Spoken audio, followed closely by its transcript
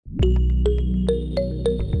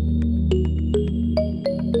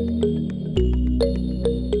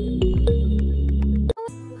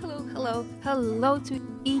to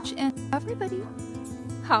each and everybody.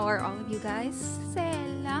 How are all of you guys?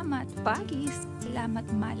 Selamat pagi,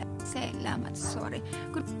 selamat malam, selamat sore.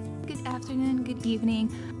 Good afternoon, good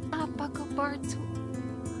evening. Apa kabar to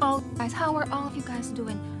all guys? How are all of you guys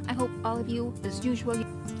doing? I hope all of you, as usual,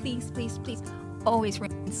 please always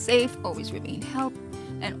remain safe, always remain healthy,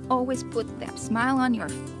 and always put that smile on your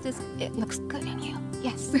faces. It looks good in you.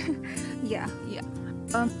 Yes. yeah.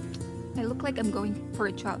 I look like I'm going for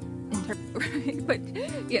a job interview, right? But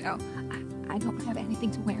you know, I don't have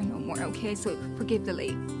anything to wear no more. Okay, so forgive the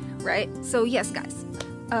late, right? So yes, guys,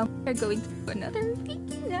 we're going to another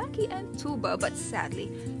Fiki, Naki, and Tugba. But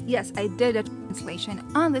sadly, yes, I did a translation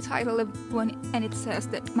on the title of one, and it says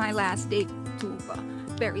that my last day Tugba.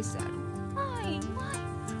 Very sad.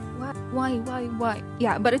 Why?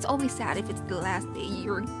 Yeah, but it's always sad if it's the last day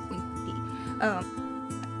you're going to see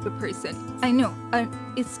the person. I know,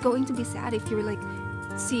 it's going to be sad if you're like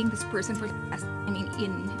seeing this person for the last. I mean,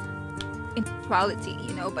 in actuality,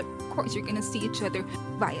 you know. But of course, you're gonna see each other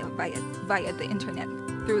via the internet,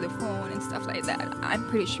 through the phone and stuff like that. I'm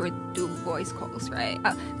pretty sure they do voice calls, right?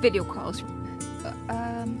 Video calls.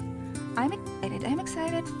 I'm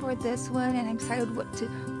excited for this one, and I'm excited what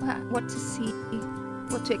to see,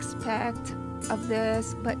 what to expect of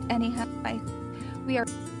this. But anyhow, we are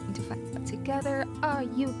going to find out together. Are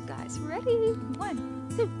you guys ready?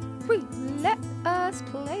 1, 2, 3. Let us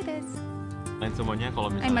play this. Lain semuanya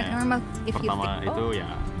kalau misalnya normal if pertama you think, itu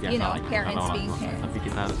ya biasa, you know, like, parents being parents. tapi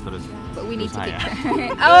kita harus terus. But we need to be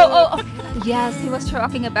berusaha. oh yes, he was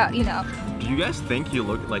talking about, you know. Do you guys think you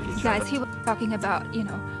look like each Guys, other? he was talking about, you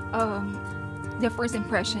know, the first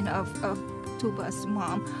impression of Tugba's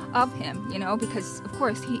mom of him, you know, because of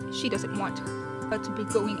course she doesn't want her to be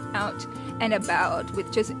going out and about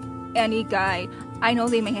with just any guy. I know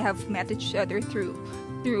they may have met each other through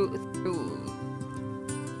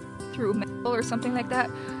mail or something like that,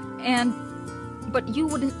 but you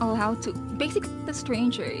wouldn't allow to, basically a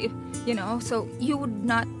stranger, you know, so you would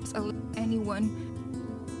not allow anyone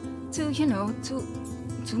to, you know, to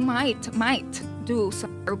might do some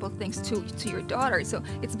horrible things to your daughter. So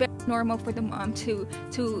it's very normal for the mom to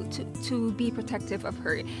be protective of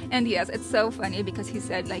her. And yes, it's so funny because he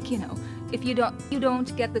said, like, you know, if you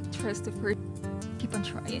don't get the trust of her, keep on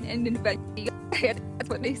trying, and then eventually that's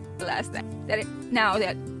what they said last time, now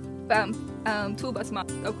that Tugba's mom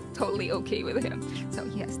is totally okay with him. So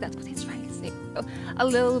yes, that's what he's trying to say. So a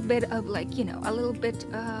little bit of, like, you know, a little bit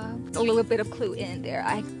of clue in there.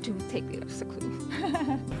 I do take it as a clue.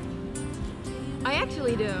 I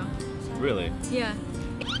actually do. Really? Yeah.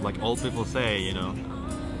 Like old people say, you know,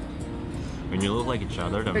 when you look like each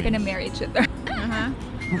other, we're gonna marry each other.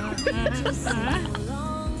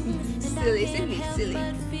 Silly.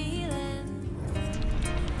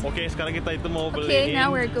 Oke, sekarang kita itu mau beli. Okay, now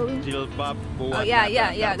we're going. Jilbab buat. Oh yeah.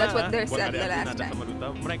 That's what they said the last time. Sama duta.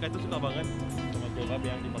 Mereka itu suka banget sama jilbab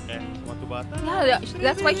yang dipakai sama Tugba. Yeah,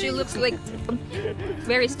 that's why she looks like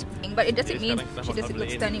very stunning. But it doesn't mean she doesn't look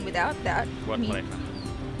stunning without that. Buat mereka.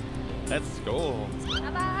 Let's go.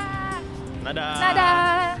 Nada.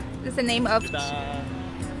 That's the name of. Nada.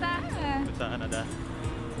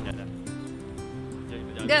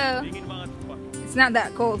 Go. Dingin banget, Pak. It's not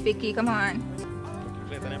that cold, Fiki. Come on.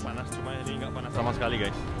 Kelihatannya panas, cuma ini nggak panas sama sekali,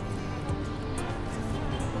 guys.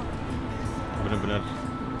 Bener-bener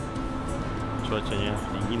cuacanya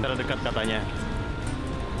dingin, terdekat katanya.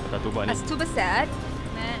 Kata Tugba nih. As Tugba said.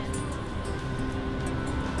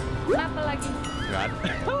 Kenapa lagi? Nggak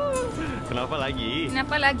ada. Kenapa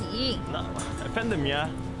lagi? Nah, fandom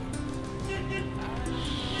ya.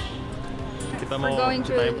 Kita mau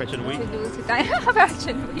Citayam Fashion Week. To do Citayam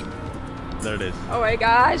Fashion Week. There it is. Oh my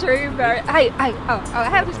gosh, are you very? I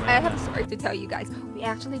have a story to tell you guys. We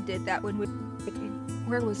actually did that when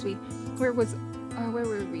where were we?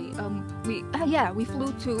 We flew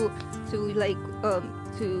to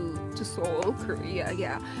Seoul, Korea,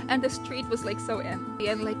 yeah. And the street was like so empty,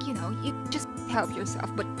 and like, you know, you just help yourself,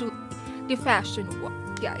 but do the fashion walk,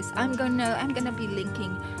 guys. I'm gonna be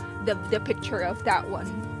linking the picture of that one.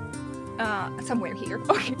 Somewhere here,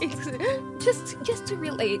 okay? just to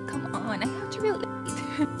relate. Come on, I have to relate.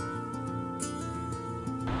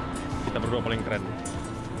 Kita berdua paling keren,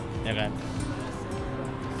 ya kan?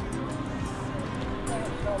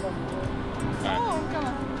 Oh, come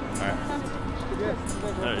on. Alright.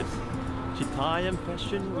 There it is. Citayam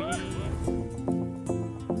Fashion Week.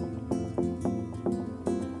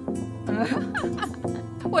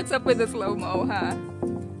 What's up with the slow-mo, huh?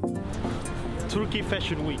 Turkey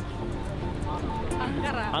Fashion Week.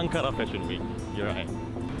 Ankara Fashion Week. You're right.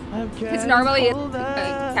 It's normally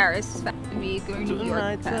like Paris Fashion Week or New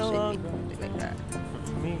York Fashion Week, something like that.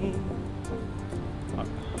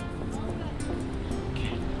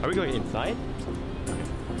 Are we going inside?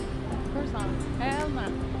 Of course not. Hell no.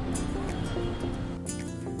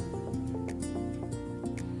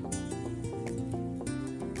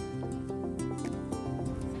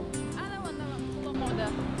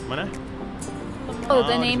 Mana? Oh,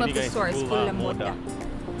 the Ah, name di of sini, the guys. store is Pulla Pulla Moda. Moda.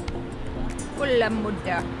 Pulla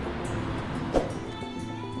Moda.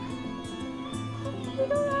 They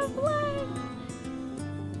don't have light.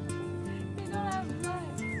 They don't have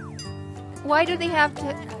light. Why do they have to?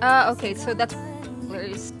 Okay, so that's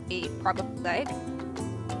there's a probably light.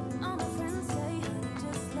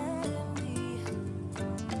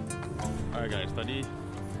 Alright guys, tadi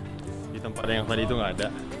di tempat yang tadi itu nggak ada.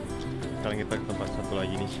 Sekarang kita ke tempat satu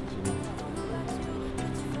lagi nih, sini.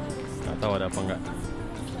 Nggak tahu ada apa nggak.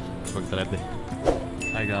 Coba kita lihat deh.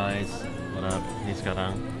 Hai guys, what up? Ini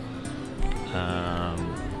sekarang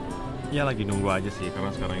ya lagi nunggu aja sih,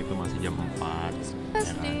 karena sekarang itu masih jam 4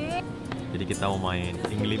 ya kan? Jadi kita mau main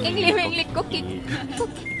Ingli cookie.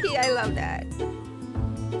 Cookie, I love that.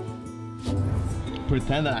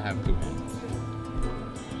 Pretend that I have to.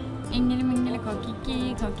 Ingil mingil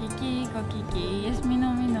kokiki, kokiki, kokiki. Yes me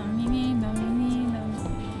no me no me me no me me no me.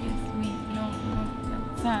 Yes me no no.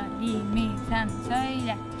 Sa di mi san soy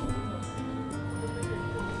la.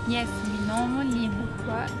 Yes me no mo lim.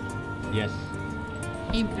 What? Yes.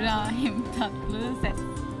 Ibrahim Tatluset.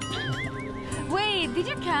 Wait, did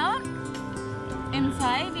you count?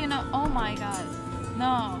 Inside, you know? Oh my god.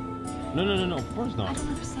 No. No, of course I not.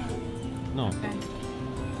 don't understand. No, Okay.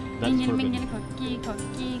 that's Mingil forbidden. mingil koki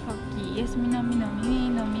koki koki. Yes me no me no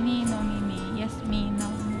me no me no me me. Yes me no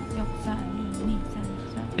mo yoksa ni san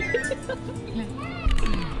sa.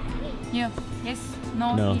 Yo. Yes.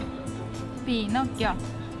 No. No. Pinocchio.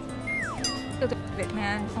 Look at it,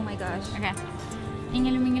 man. Oh my gosh. Okay.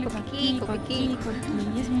 Ingil mingil koki koki koki.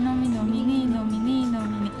 Yes me no me no me no me no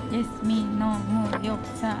me. Yes me no mo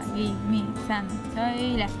yoksa mi san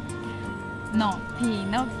soy la. No.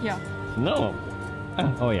 Pinocchio. No.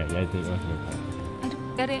 Oh yeah, I think. Okay. I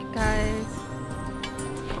don't get it, guys.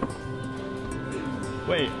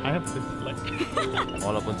 Wait, I have to like.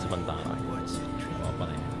 Walaupun sementara. Gak apa-apa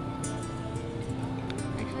lah ya.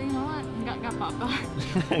 Actually, you know what? Nggak apa-apa.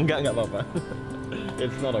 Enggak apa-apa.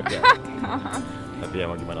 It's not okay. Tapi ya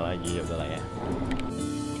mau gimana lagi, ya udahlah ya.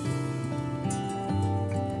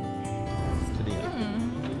 Sedih nggak?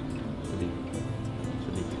 Sedih.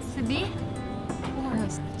 Sedih? Of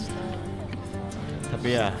course.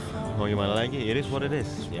 Tapi ya mau gimana lagi? It is what it is,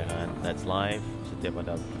 ya kan? That's life. Setiap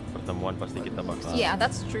ada pertemuan pasti kita bakal Yeah,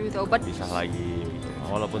 that's true though. But pisah lagi, gitu.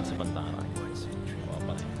 Walaupun sementara. Gak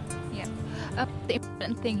apa-apa lah ya. yeah, the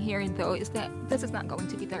important thing here though is that this is not going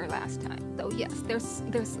to be their last time. So yes, there's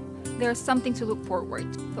something to look forward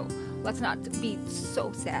to. So let's not be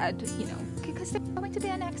so sad, you know, because there's going to be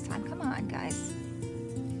a next time. Come on, guys.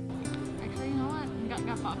 Actually, you know what?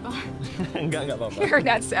 Nggak apa-apa. Enggak apa-apa. You're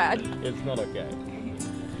not sad. It's not okay.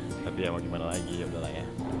 Tapi ya mau gimana lagi, ya udahlah ya.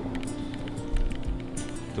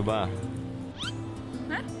 Tugba.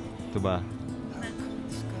 Hah? Tugba.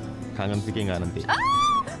 Kangen Fiki nggak nanti?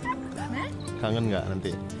 Kangen nggak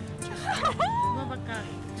nanti? Gua bakal.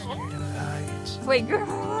 Wait, girl.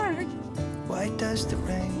 Why does the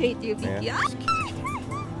rain Hate you, Fiki. Yeah.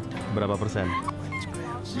 Berapa persen?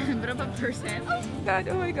 Berapa persen?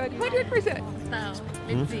 Oh my god, 100%. Tahu.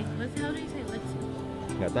 Let's see. Let's see. How do you say let's see?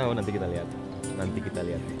 Nggak tahu, nanti kita lihat. Nanti kita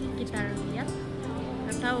lihat. Kita lihat.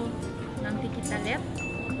 Nggak tahu. Nanti kita lihat.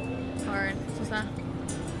 Or susah.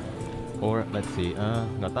 Or let's see,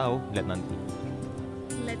 nggak tahu, lihat nanti.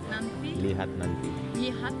 Lihat nanti. Lihat nanti.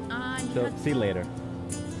 Lihat. So Lihat. see later.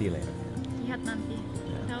 See later. Lihat nanti.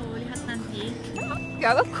 Tahu. Lihat nanti.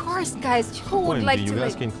 Yeah, of course, guys. Who would OMG, like you to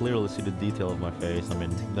guys like? can clearly see the detail of my face. I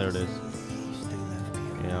mean, there it is.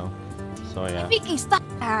 You know. So ya. Fiki, stop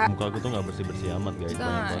that. Muka aku tuh nggak bersih-bersih amat guys. Banyak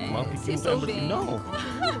banget. Maaf, Guys, Fiki he's muka so yang bersih. big. No.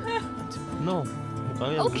 No.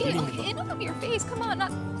 Mukanya Okay, begini. okay, enough of your face. Come on,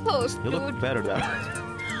 not close, You look dude. better than.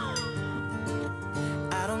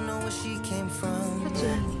 I don't know where she came from. Such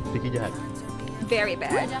a Fiki jahat. very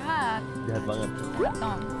bad. Jahat. Jahat banget.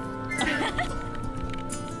 Tom.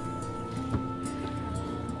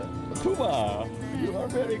 Tugba, you are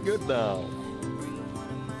very good now.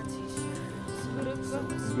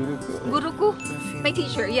 Guruku. Guruku, my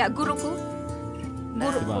teacher. Yeah, guruku.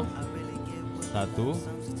 Coba. 1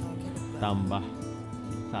 tambah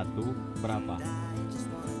 1 berapa? 1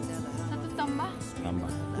 tambah. Tambah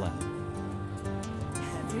plus.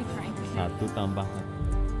 We trying to say. 1 tambah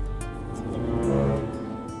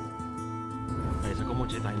 1. Guys, aku mau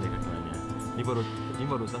ceritain deh ke kalian ya. Ini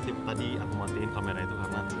barusan tadi aku matiin kamera itu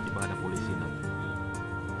karena tiba-tiba ada polisi tadi.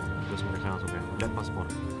 Terus mereka langsung kayak lihat paspor.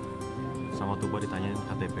 sama Tugba ditanyain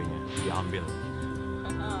KTP-nya, diambil.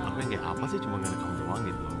 Aku yang kayak apa sih, cuma ngerekam doang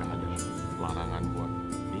gitu loh, nggak ada larangan buat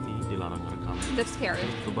ini, dilarang rekam. That's scary.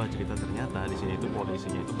 Terus Tugba cerita ternyata di sini itu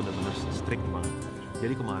polisinya itu benar-benar strict banget.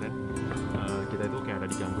 Jadi kemarin kita itu kayak ada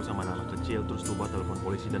diganggu sama anak kecil, terus Tugba telepon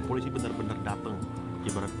polisi dan polisi benar-benar datang,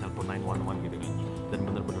 ibarat telepon 911 gitu kan, dan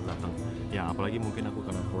benar-benar datang. Ya apalagi mungkin aku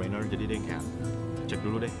karena foreigner, jadi dia kayak cek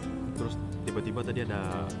dulu deh. Terus tiba-tiba tadi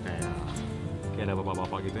ada kayak ada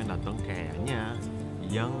bapak-bapak gitu yang datang, kayaknya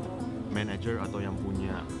yang manager atau yang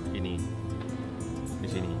punya ini di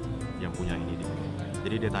sini, yang punya ini di sini.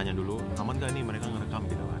 Jadi dia tanya dulu, aman gak nih mereka ngerekam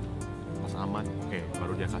gitu kan? Pas aman, oke,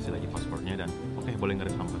 baru dia kasih lagi pasportnya dan oke, boleh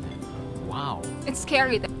ngerekam katanya. Wow. It's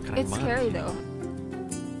scary though. Keren It's banget scary sih. though.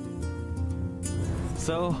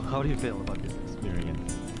 So, how do you feel about this experience?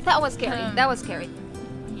 That was scary. That was scary.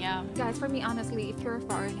 Yeah. Guys, for me, honestly, if you're a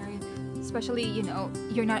foreigner, especially, you know,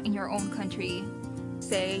 you're not in your own country,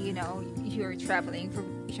 say, you know, you're traveling for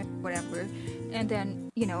vacation, whatever, and then,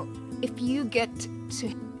 you know, if you get to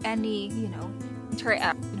any, you know,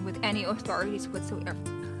 interaction with any authorities whatsoever,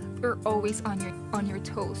 you're always on your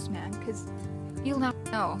toes, man, because you'll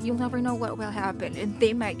never know what will happen, and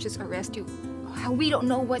they might just arrest you. We don't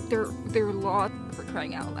know what their laws are, for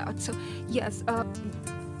crying out loud. So yes,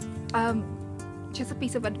 just a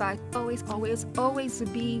piece of advice: always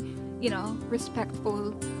be, you know,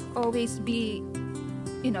 respectful. Always be,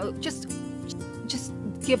 you know, just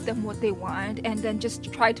give them what they want, and then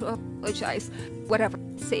just try to apologize, whatever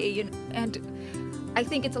they say, you know. And I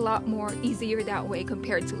think it's a lot more easier that way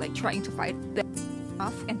compared to like trying to fight them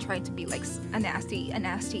off and trying to be like a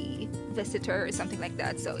nasty visitor or something like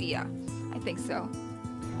that. So yeah, I think so.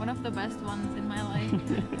 One of the best ones in my life.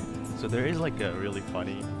 So there is like a really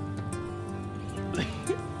funny.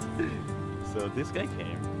 So this guy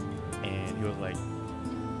came and he was like,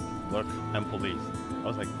 "Look, I'm police." I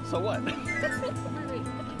was like, "So what?" Wait,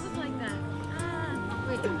 it was like that.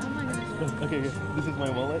 Wait, oh my goodness. Okay, this is my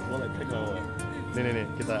wallet. Take my wallet. Nih,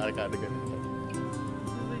 kita ada adegan.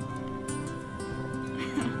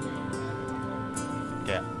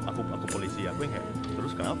 Kayak aku polisi, aku yang kayak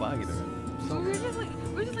terus kenapa gitu kan? So we're just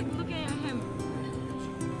like looking at him.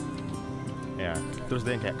 Ya, terus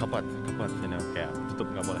dia yang kayak kepat, you know, kayak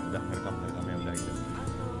tutup nggak boleh, udah ngerekamnya udah gitu.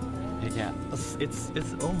 Jadi kayak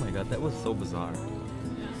it's oh my god, that was so bizarre.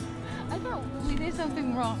 I thought we did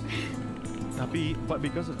something wrong. But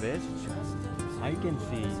because of this, I can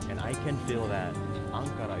see and I can feel that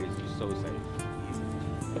Ankara is so safe.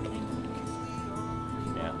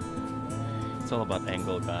 Yeah, it's all about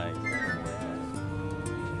angle, guys.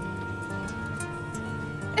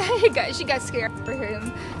 She got scared for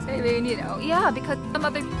him. I mean, you know, yeah, because some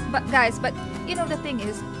other guys, but you know, the thing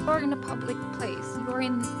is, you're in a public place.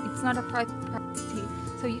 It's not a private property,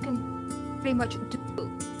 so you can pretty much do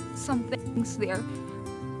some things there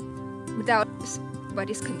without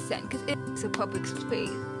anybody's consent, because it's a public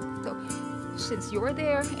space. So since you're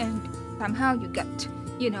there and somehow you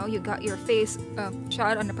got your face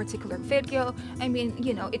shot on a particular video, I mean,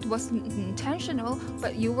 you know, it wasn't intentional,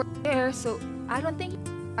 but you were there, so I don't think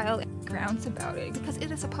file any grounds about it because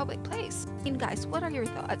it is a public place. I mean, guys, what are your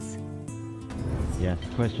thoughts? Yes,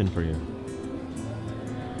 question for you.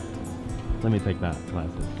 Let me take that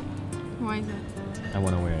glasses. Why is it? I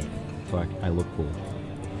want to wear it so I look cool.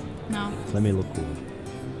 No. Let me look cool.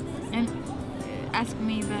 And ask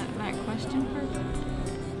me that question first.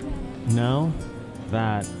 Now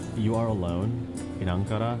that you are alone in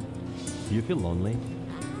Ankara, do you feel lonely?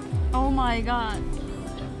 Oh my god.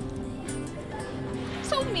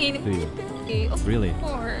 So mean. Do you? Of Really?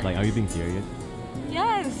 course. Like, are you being serious?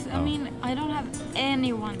 Yes, I Oh. mean, I don't have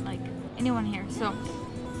anyone here. So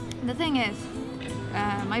the thing is,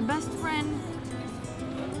 my best friend,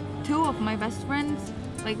 two of my best friends,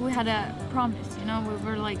 like we had a promise, you know, we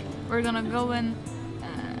were like, we're gonna go and,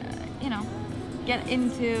 you know, get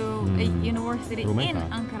into a university in Rumesa.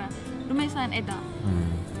 Ankara, Rumesa and Eda.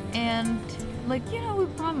 And like, you know, we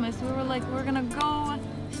promised, we were like, we're gonna go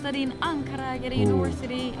study in Ankara, get a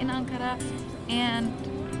university in Ankara, and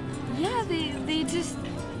yeah, they just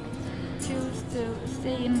choose to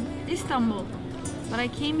stay in Istanbul. But I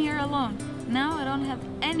came here alone. Now I don't have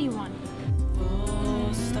anyone.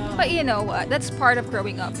 But you know what? That's part of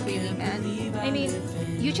growing up, really, man. I mean,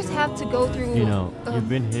 you just have to go through. You know, you've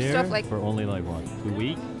been here stuff like for only like what, 2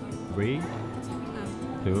 weeks? 3?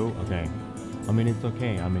 2? Okay. I mean, it's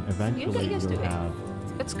okay. I mean, eventually used to you'll it. have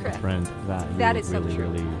That's a correct. friend that you That is so really, true.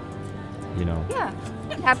 really, you know, Yeah,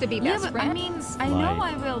 you don't have to be Yeah, best but friends. I mean, I know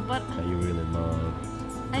Like- I will, but that you really love.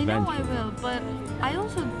 I know I Eventually. will, but I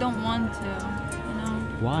also don't want to, you know.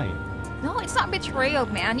 Why? No, it's not betrayal,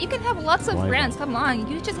 man. You can have lots of Why friends. not? Come on,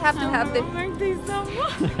 you just have to have the.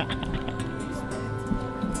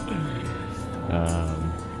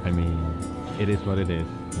 I mean, it is what it is,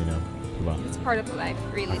 you know. Tugba. It's part of life,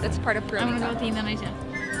 really. That's part of I'm growing gonna go up. to Indonesia.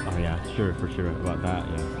 Oh yeah, sure, for sure about that,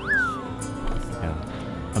 yeah. Yeah.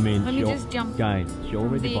 I mean, Let me just jump guys, she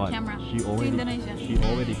already the bought. camera She to already. Indonesia. She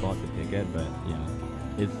already bought the ticket, but yeah,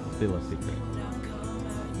 it's still a secret.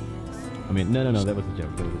 I mean, no, that was a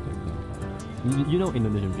joke. That was a joke. No. You know,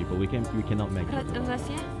 Indonesian people, we cannot make jokes about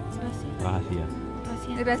Rahasia? rahasia.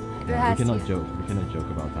 Rahasia. We cannot joke. We cannot joke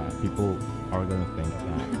about that. People are gonna think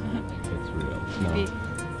that it's real. No, Maybe.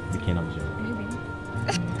 we cannot joke. Maybe.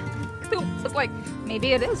 It's like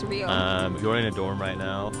maybe it is real. You're in a dorm right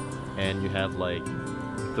now, and you have like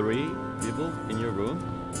 3 people in your room.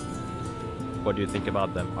 What do you think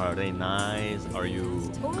about them? Are they nice? Are you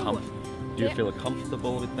do you feel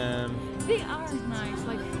comfortable with them? They are nice.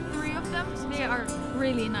 Like 3 of them, they are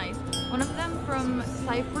really nice. One of them from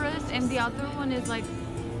Cyprus, and the other one is like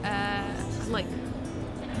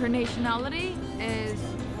her nationality is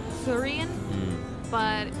Syrian,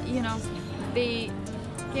 but you know, they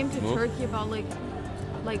came to Turkey about like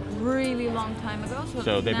really long time ago.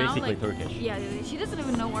 So they're now, basically like, Turkish. Yeah, she doesn't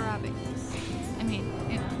even know Arabic. I mean,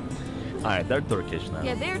 you know. Alright, they're Turkish now.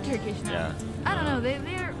 Yeah, they're Turkish now. Yeah. I don't know,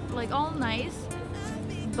 they're like all nice,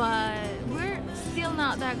 but we're still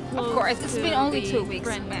not that close. Of course, it's to been only the 2 weeks,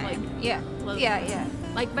 friend, man. like, Yeah, close yeah, friend.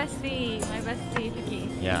 yeah. Like my bestie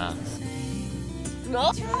Fiki. Yeah.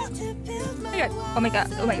 Oh my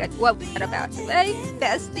god, what was that about? Hey,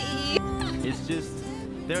 bestie! It's just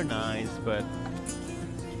they're nice, but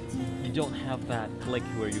you don't have that click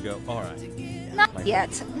where you go, alright. Not Like-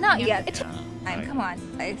 yet, not Yeah. yet. It's time, Right. come on,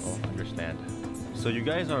 guys. Oh, understand. So you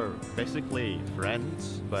guys are basically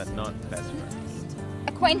friends, but not best friends.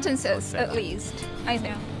 Acquaintances, Okay. at least, I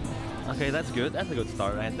think. Okay, that's good. That's a good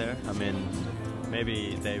start right there. I mean,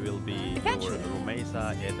 maybe they will be your Eventually.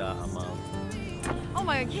 Rumesa, Eda, Amal. Oh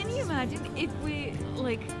my god, can you imagine if we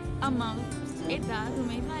like Amal, Eda,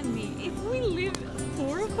 Rumesa and me, if we live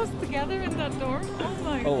 4 of us together in that dorm? Oh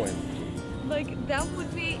my god. OMG. Like that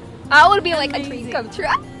would be I would be like a dream Amazing. come true.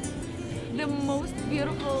 the most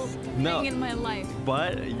beautiful No. thing in my life.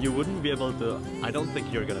 But you wouldn't be able to. I don't think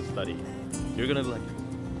you're gonna study. You're gonna be like,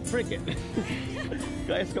 frick it.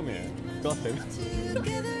 Guys, come here. Gossip.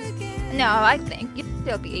 No, I think you'd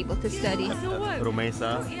still be able to study. So what?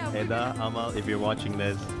 Rumesa, Oh, yeah, we're Eda, Amal, if you're watching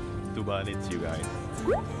this, Tugba needs you guys.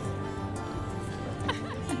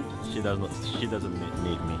 She doesn't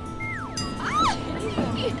need me.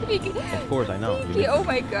 Of course, I know. You Fiki, need oh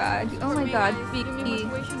my god, oh my god, Give me Fiki.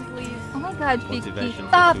 motivation, please. Oh my god, Fiki. Motivation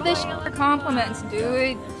Stop for this Tugba. for compliments,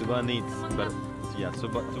 dude. Tugba needs, but yeah,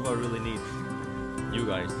 Tugba really needs you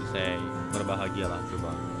guys to say berbahagialah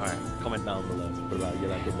Tugba. Alright, comment down below.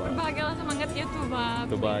 Berbahagialah Tugba. Berbahagialah semangatnya tuh, Bab.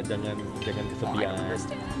 Tugba jangan Oh, I kesepian.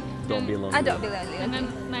 understand. Don't be lonely. I don't be lonely. And then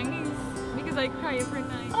nangis because I cry every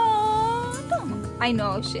night. Oh, don't. I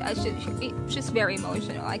know she's very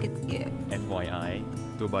emotional. I could see it. FYI,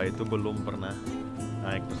 Tugba itu belum pernah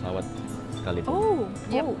naik pesawat sekalipun. Oh,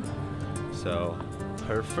 Yep. oh. So,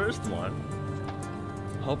 her first one,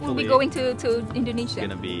 We'll hopefully, be going to Indonesia.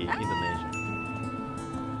 gonna be Indonesia.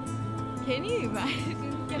 Can you imagine?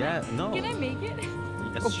 Yeah, no. Can I make it?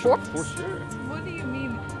 Yes, Of sure, course. for sure. What do you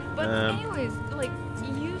mean? But anyways, like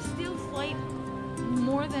you still flight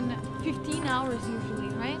more than 15 hours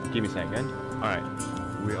usually, right? Give me a second. Alright,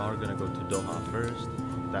 we are gonna go to Doha first.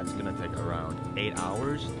 That's gonna take around 8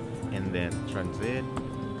 hours, and then transit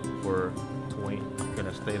for 20.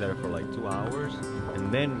 Gonna stay there for like 2 hours,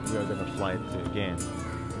 and then we are gonna fly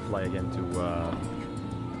again to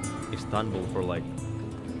Istanbul for like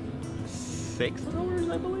 6 hours,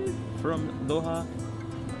 I believe, from Doha.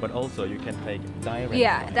 But also, you can take direct.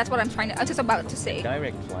 Yeah, flight. that's what I'm trying to. I was just about to say.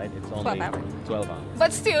 Direct flight. It's 12 only hours. 12 hours But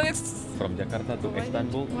still, it's from Jakarta to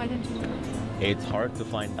Istanbul. Why don't you? It's hard to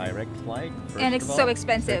find direct flight. And first it's of so all.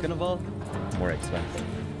 expensive. Second of all, more expensive.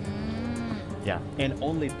 Yeah, and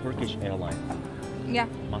only Turkish airline. yeah.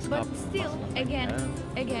 But still, again,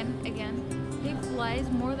 he flies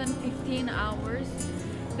more than 15 hours.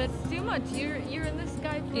 That's too much. You're in the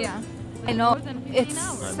sky for Yeah. I know. more than 15 It's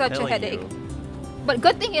hours. I'm such a telling headache. you, But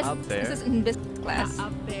good thing is Up there. this is in business class.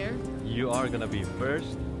 Up there. you are gonna be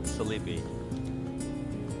first sleepy.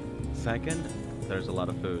 Second, there's a lot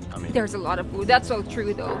of food. I mean, There's a lot of food. That's so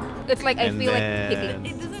true, though. It's like I And feel then-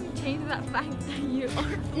 like It doesn't change that fact that you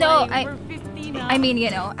are No, flying for 15 hours. I mean, you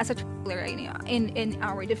know, as a traveler, you know, in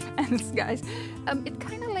our defense, guys, it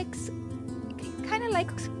kind of likes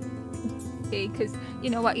because you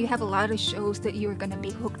know what, you have a lot of shows that you're gonna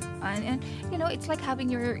be hooked on, and you know it's like having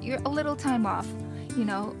your a little time off, you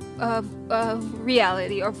know, of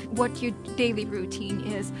reality of what your daily routine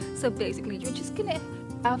is. So basically you're just gonna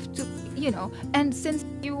have to, you know, and since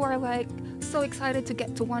you are like so excited to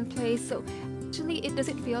get to one place, so actually it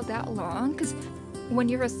doesn't feel that long, because when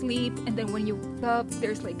you're asleep and then when you wake up,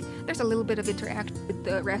 there's a little bit of interaction with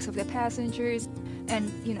the rest of the passengers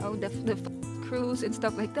and you know the crews and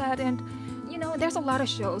stuff like that, and you know there's a lot of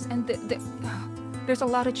shows and there's a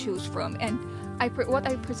lot to choose from. And what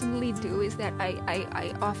I personally do is that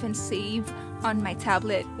I often save on my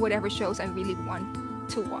tablet whatever shows I really want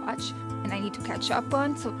to watch and I need to catch up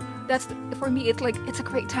on. So that's for me, it's like it's a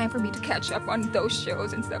great time for me to catch up on those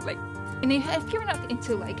shows and stuff like. And if you're not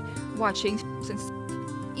into like watching shows and stuff,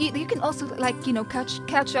 you can also like, you know,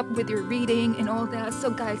 catch up with your reading and all that. So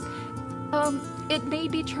guys, it may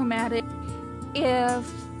be traumatic if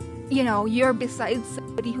you know you're beside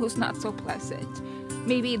somebody who's not so pleasant.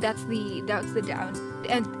 Maybe that's the down.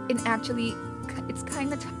 And actually it's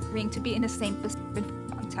kind of tiring to be in the same position for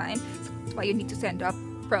a long time. So that's why you need to stand up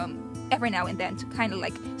from every now and then to kind of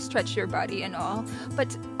like stretch your body and all.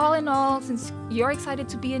 But all in all, since you're excited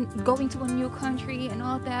to be going to a new country and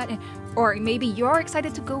all that, or maybe you're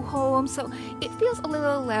excited to go home, so it feels a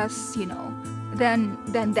little less, you know, than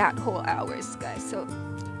that whole hours, guys. So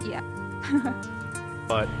yeah.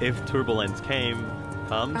 But if turbulence comes,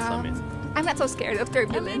 I mean, I'm not so scared of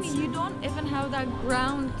turbulence. I mean, you don't even have that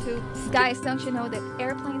ground to. Guys, don't you know that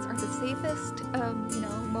airplanes are the safest, you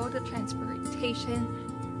know, mode of transportation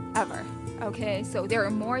ever? Okay, so there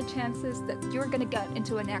are more chances that you're gonna get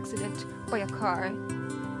into an accident by a car,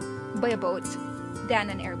 by a boat, than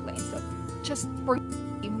an airplane. So just for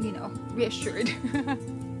you know, reassured.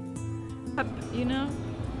 You know.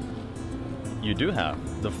 you do have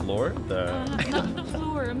the floor, not the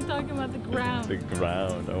floor. I'm talking about the ground. the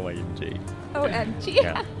ground. OMG. OMG.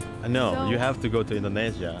 Yeah. No, So- you have to go to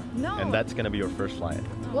Indonesia, No. and that's gonna be your first flight.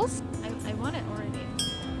 No, I want it already.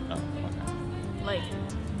 Oh, okay. Like,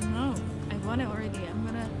 no, I want it already. I'm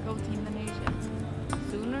gonna go to Indonesia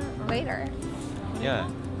sooner or Later. Yeah,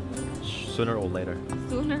 sooner or later.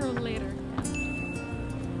 Sooner or later.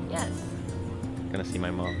 Yes. Gonna see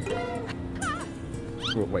my mom.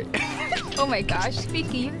 Oh, wait. Oh my gosh,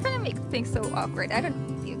 Fiki, you're gonna make things so awkward. I don't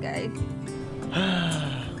know you guys.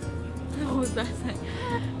 What was that saying?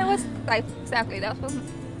 That was like exactly that was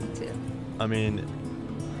too. I mean,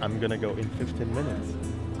 I'm gonna go in 15 minutes,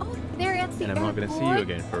 Oh, they're at the and I'm not gonna see you airport.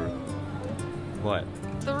 again for what?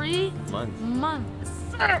 3 Months. months.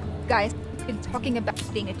 Guys, we've been talking about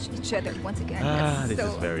seeing each other once again. Ah, That's this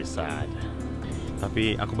so is very sad.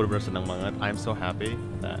 Tapi aku benar-benar senang banget. I'm so happy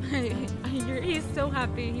that. He's so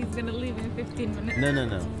happy he's gonna leave in 15 minutes.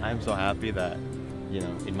 No. I'm so happy that, you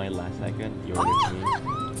know, in my last second, you're with me.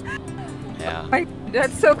 Yeah.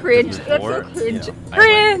 That's so cringe. That's so Before, cringe. you know, I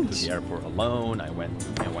went to Cringe. the airport alone. I went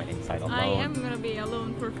inside alone. I am gonna be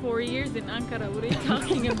alone for 4 years in Ankara. What are you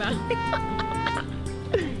talking about?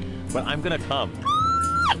 But I'm gonna come.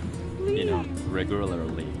 You know,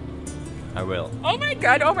 regularly. I will. Oh my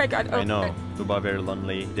god, oh my god. Oh I know. my Tugba very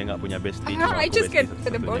lonely. Dia nggak punya bestie. God. cuma I aku just bestie get to the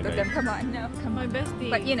satu-satunya, both of guys. them. Come on, no, come My on. bestie.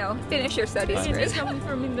 But you know, finish your studies Can you first. come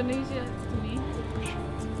from Indonesia to me?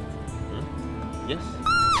 Yes.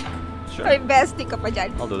 Sure. My bestie ka pa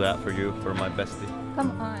dyan. I'll do that for you, for my bestie.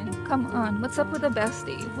 Come on. What's up with the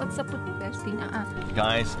bestie? What's up with the bestie?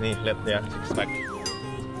 Guys, nih, lihat ya, expect.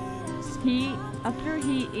 After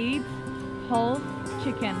he eats whole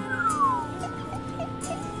chicken.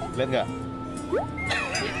 Lihat nggak?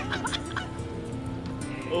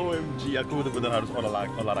 OMG, aku benar-benar harus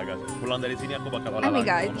olahraga. Pulang dari sini aku bakal olahraga. Oh my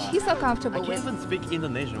god, he's so I comfortable can't with. even speak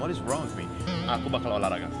Indonesian. What is wrong with me? Aku bakal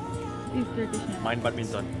olahraga. He's Turkish now. Main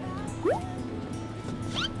badminton.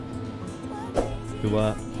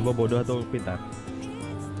 Coba bodoh atau pintar?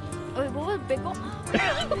 Oh, what was beko?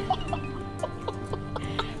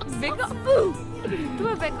 Beko?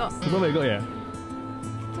 Tuba beko. Coba bego ya?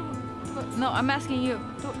 No, I'm asking you.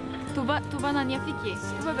 Tuba nanya Fiki.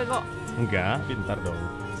 Tuba beko. Enggak, pintar dong.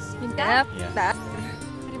 Pintar. Ya. Pintar.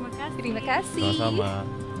 Terima kasih. Terima kasih. Sama-sama.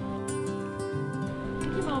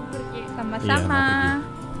 Fiki mau pergi. Sama-sama.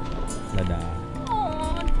 Dadah.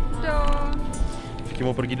 Oh, dong. Fiki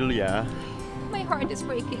mau pergi dulu ya. My heart is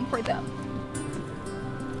breaking for them.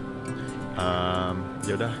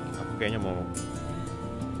 Ya udah, aku kayaknya mau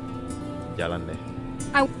jalan deh.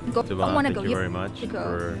 I Tugba, wanna thank go. you very much to go.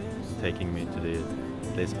 for taking me to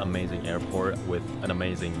this amazing airport with an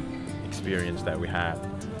amazing experience that we had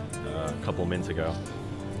a couple minutes ago.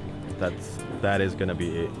 That is gonna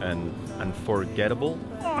be an unforgettable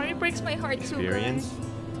Oh, it breaks my heart too. experience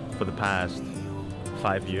for the past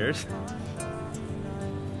 5 years.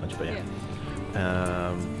 Much better.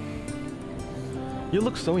 Yeah. You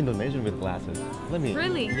look so Indonesian with glasses. Let me.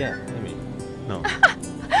 Really? Yeah. Let me. No.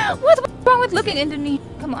 What's wrong with looking Indonesian?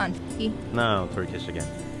 Come on, Fiki. No, Turkish again.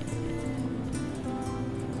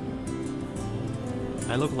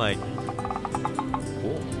 I look like.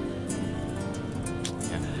 Cool.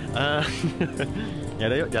 Ya. Ya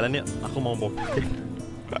udah yuk, jalan yuk. Aku mau boker.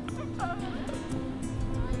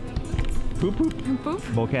 Poop poop. Poop?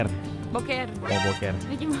 Boker. Boker. Mau boker.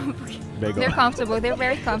 Lagi mau boker. Bego. They're comfortable. They're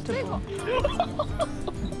very comfortable.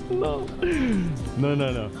 No. No, no,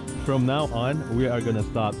 no. From now on, we are gonna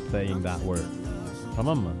stop saying that word.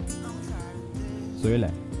 Tamam mı? Söyle.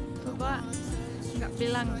 Tugba nggak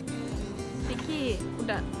bilang. Fiki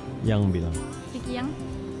udah. Yang bilang. Fiki yang.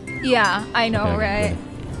 Yeah, I know, Okay, right?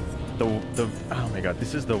 The oh my god,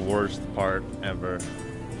 this is the worst part ever.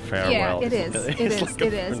 Yeah, Farewell. it is. It It's is. like a-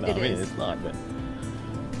 It is. no, It I mean, is. it's not, but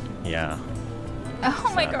yeah.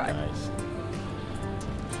 Oh my Sad, god. guys.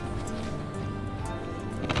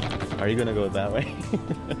 Are you gonna go that way?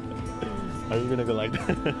 Are you gonna go like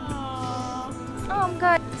that? Oh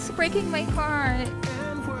god, it's breaking my heart.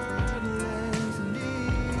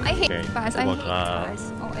 I hate Okay, bus. I hate baka- bus.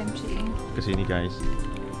 OMG. Kesini guys.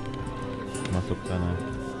 Masuk sana.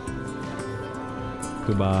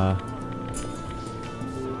 Tuba.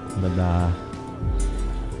 Dadah.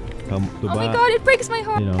 Kamu Oh Tuba. my god, it breaks my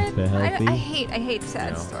heart. You know, stay healthy. I hate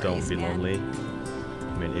sad You know, stories. don't be man. lonely.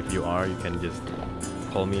 I mean, if you are, you can just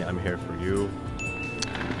call me. I'm here for you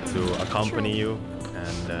to accompany you,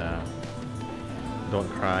 and don't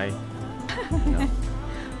cry. You know,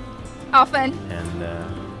 Often, and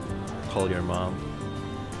call your mom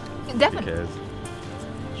definitely. because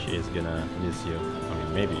she is gonna miss you. I mean,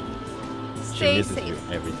 maybe she Stay misses you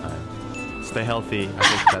safe. every time. Stay healthy. I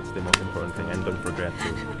think that's the most important thing, and don't forget to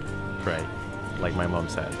pray, like my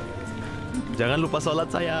mom said. Jangan lupa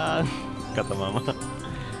sholat sayang, kata mama.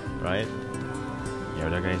 Right?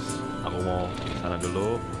 Ya udah guys, aku mau sana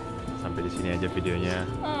dulu. Sampai di sini aja videonya.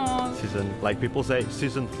 Oh, Season, like people say,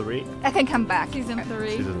 season 3. I can come back season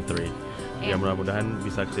 3. Season 3. Ya mudah-mudahan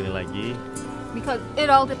bisa kesini lagi. because it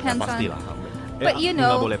all Ya depends on. pastilah. But you Nggak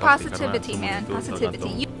know, boleh pasti, karena positivity, semua man. itu Positivity.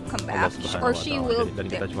 tergantung You come Allah back, Subhanahu or wa she Ta'ala. will. Dan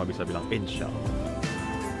kita cuma bisa bilang insya Allah.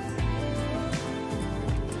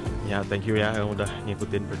 Ya, thank you ya yang udah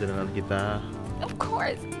ngikutin perjalanan kita. Of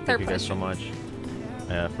course. Thank you guys so much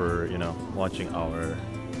for watching our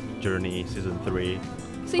journey, season 3.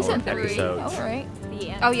 Season our 3. episodes. All right.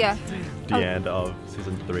 The end. Oh yeah. The Oh. end of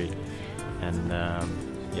season 3. And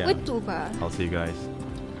yeah, With Tugba. I'll see you guys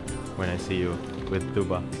when I see you with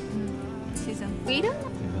Tugba. Season 3.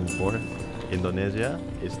 Season 4, Indonesia,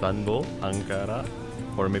 Istanbul, Ankara,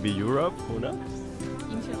 or maybe Europe, who knows?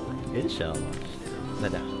 Inshallah. Inshallah.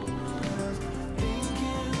 Dadah.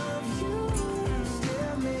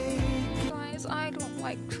 Guys, I don't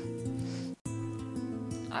like goodbyes.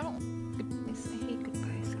 I hate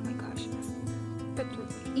goodbyes. Oh my gosh. But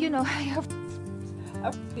you know, I have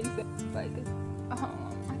been said by this.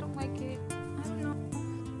 I don't like it. I don't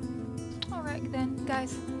know. Alright then,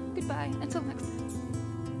 guys. Goodbye. Until next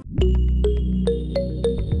time.